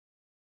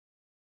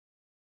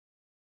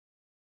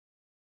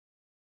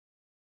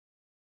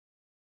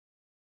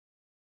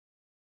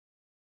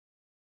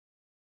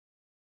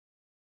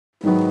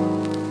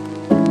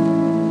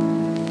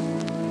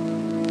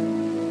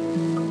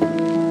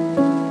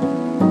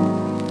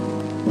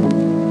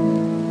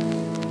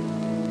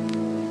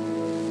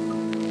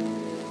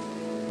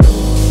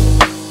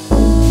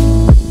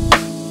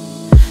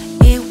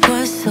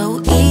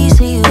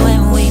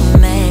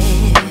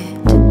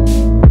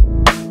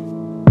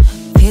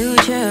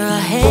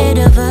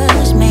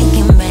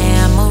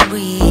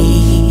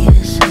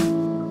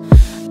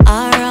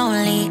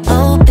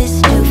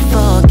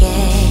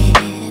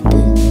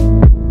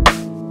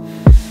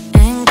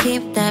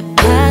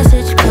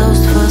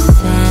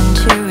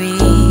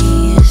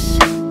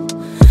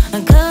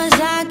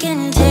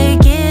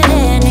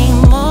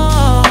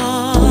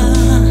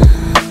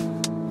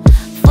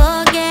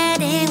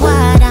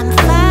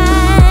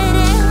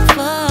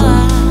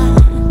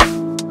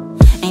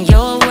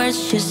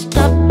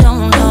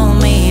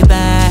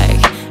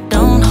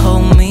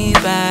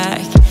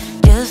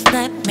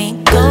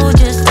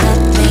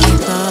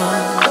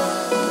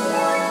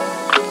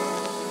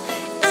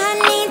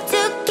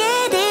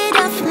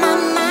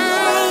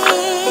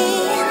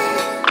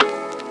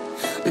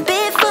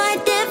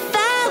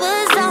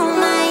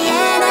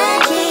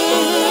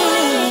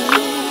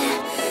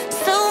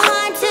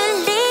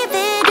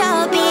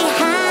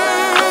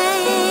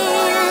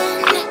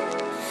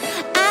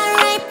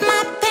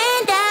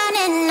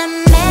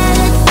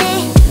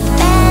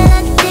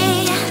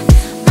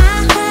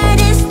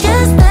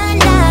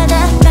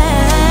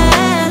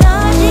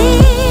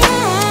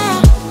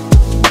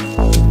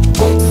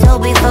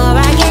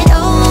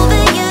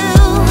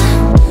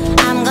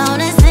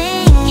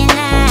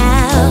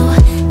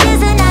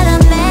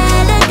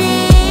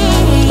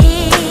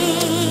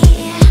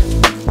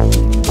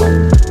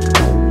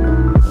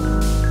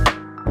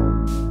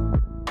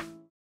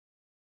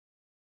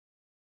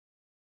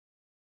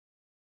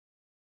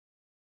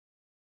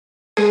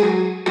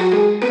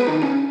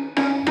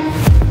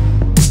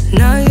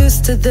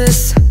used to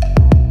this.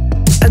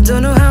 I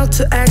don't know how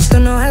to act,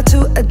 don't know how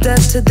to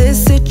adapt to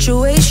this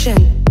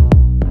situation.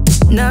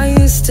 Not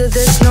used to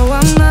this, no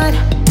I'm not,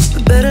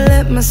 but better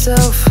let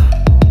myself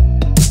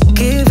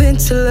give in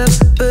to love,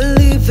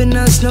 believe in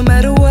us no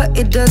matter what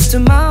it does to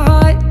my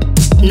heart.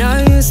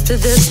 Not used to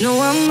this, no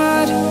I'm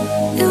not.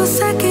 It was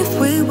like if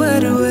we were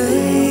to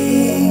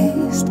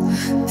waste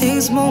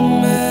these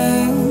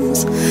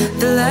moments,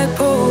 they're like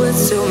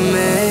poets to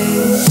me.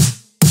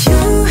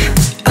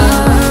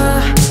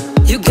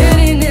 You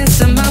getting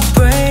inside my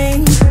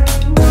brain,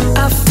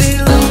 I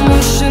feel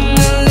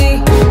emotionally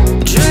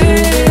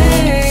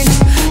drained.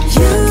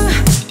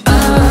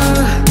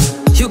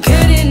 You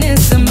getting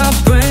inside my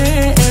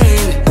brain,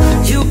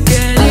 you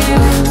getting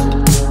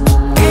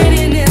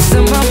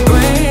inside my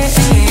brain.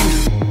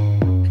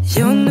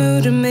 You're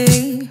new to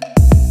me,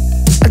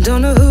 I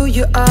don't know who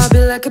you are,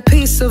 be like a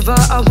piece of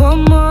art. I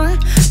want more,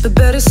 but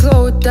better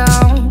slow it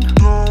down.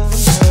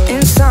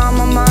 Inside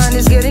my mind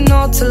is getting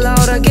all too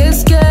loud, I get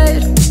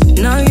scared.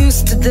 Not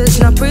used to this,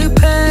 not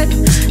prepared.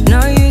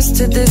 Not used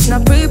to this,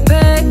 not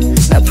prepared.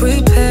 Not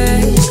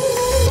prepared.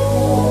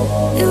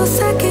 It was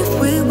like if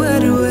we were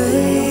to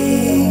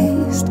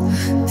waste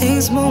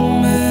these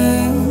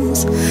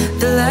moments,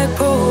 they're like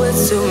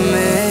poets to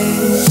me.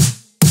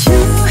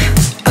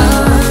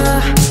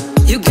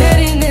 You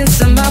getting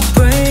inside my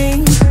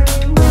brain,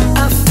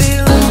 I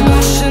feel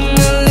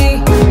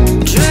emotionally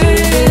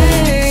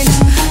drained.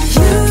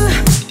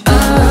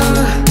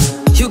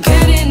 You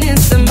getting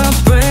inside my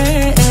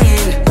brain,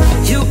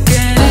 you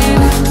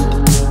getting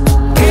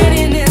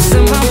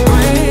inside my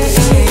brain.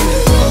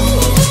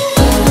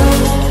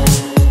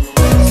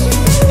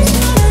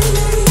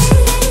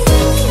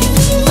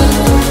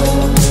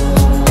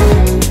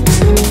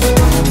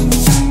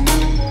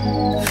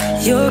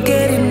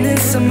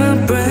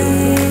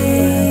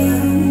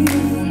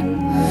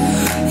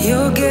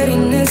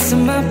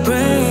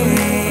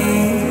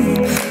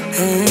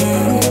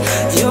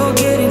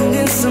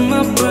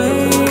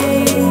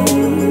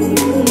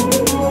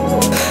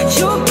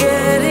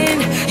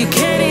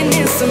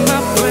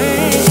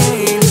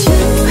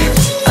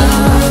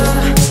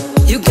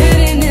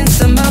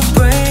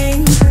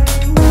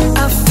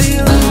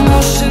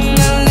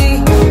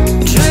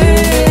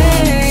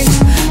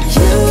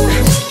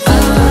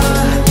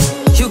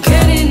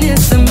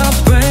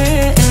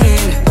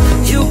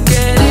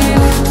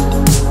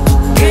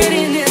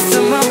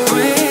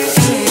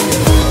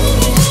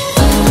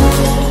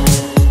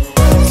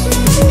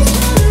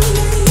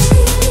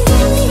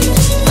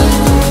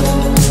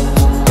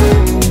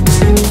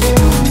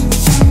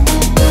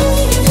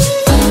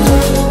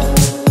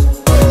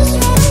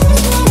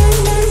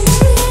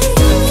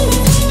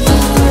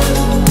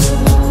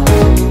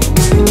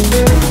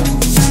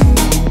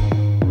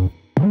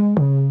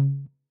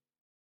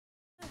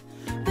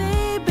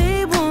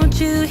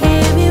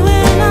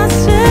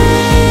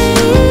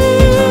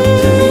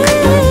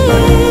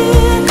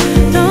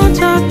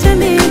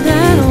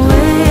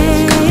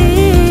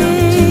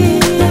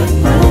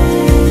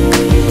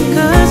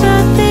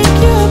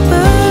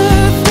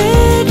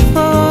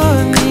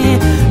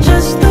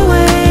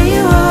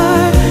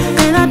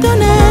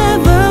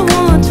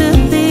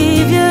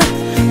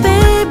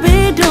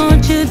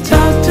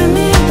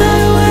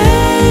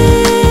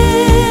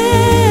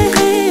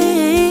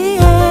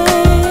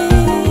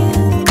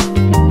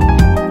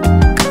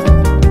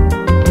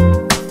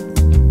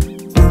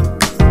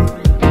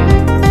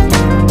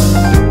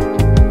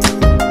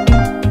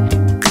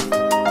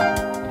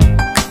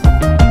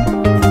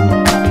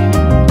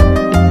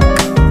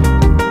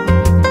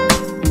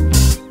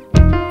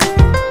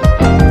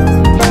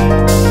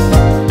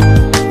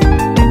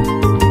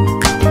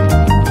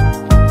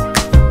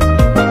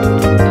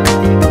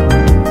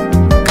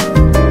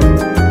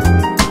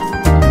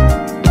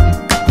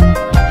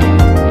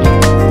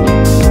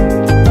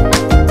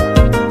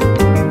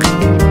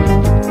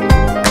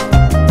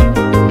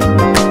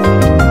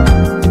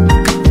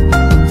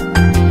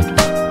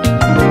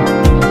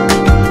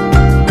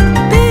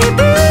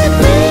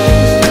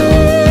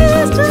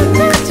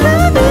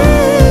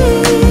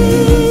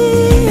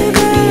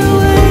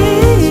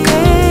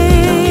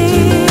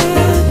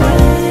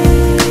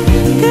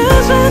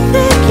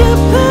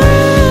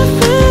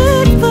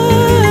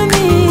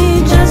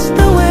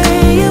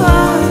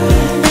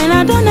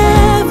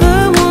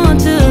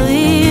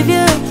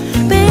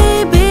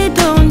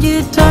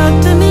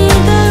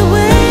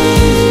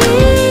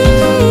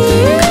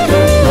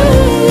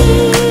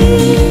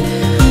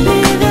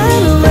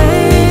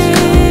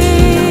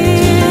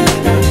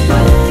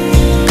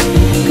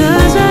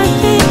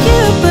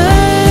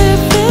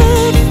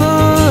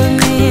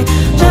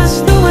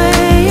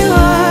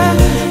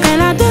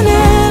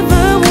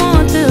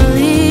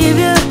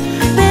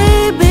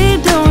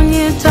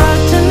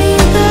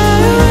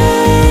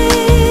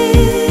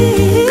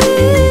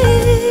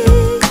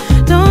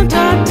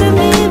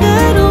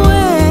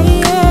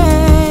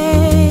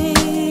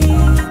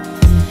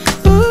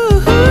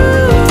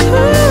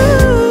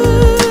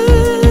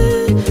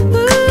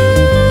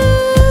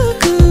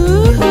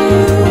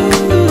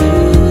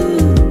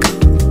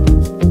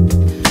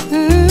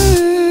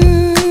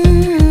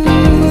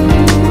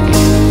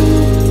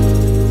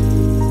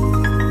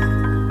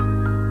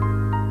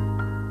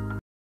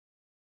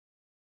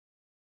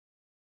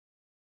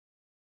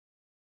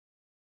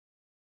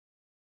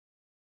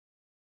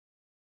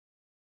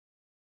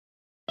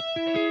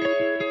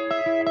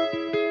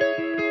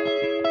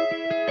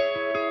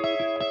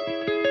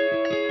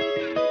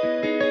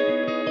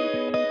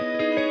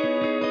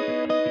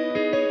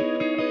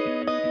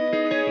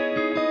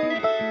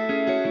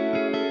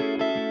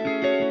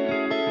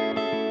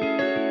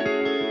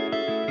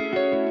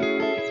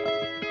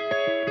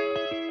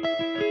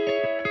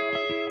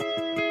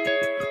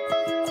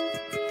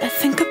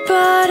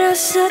 about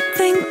us, I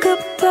think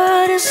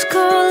about us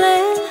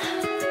calling.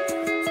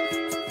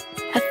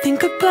 I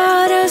think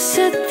about us,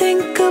 I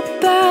think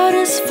about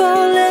us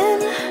falling.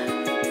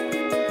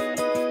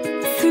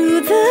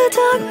 Through the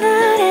dark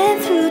night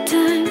and through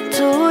time,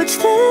 towards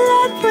the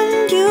light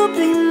when you'll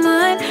be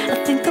mine. I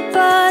think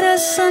about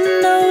us, I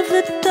know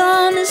the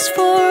dawn is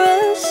for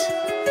us.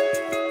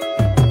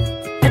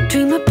 I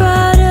dream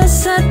about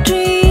us, I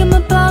dream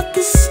about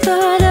the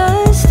start.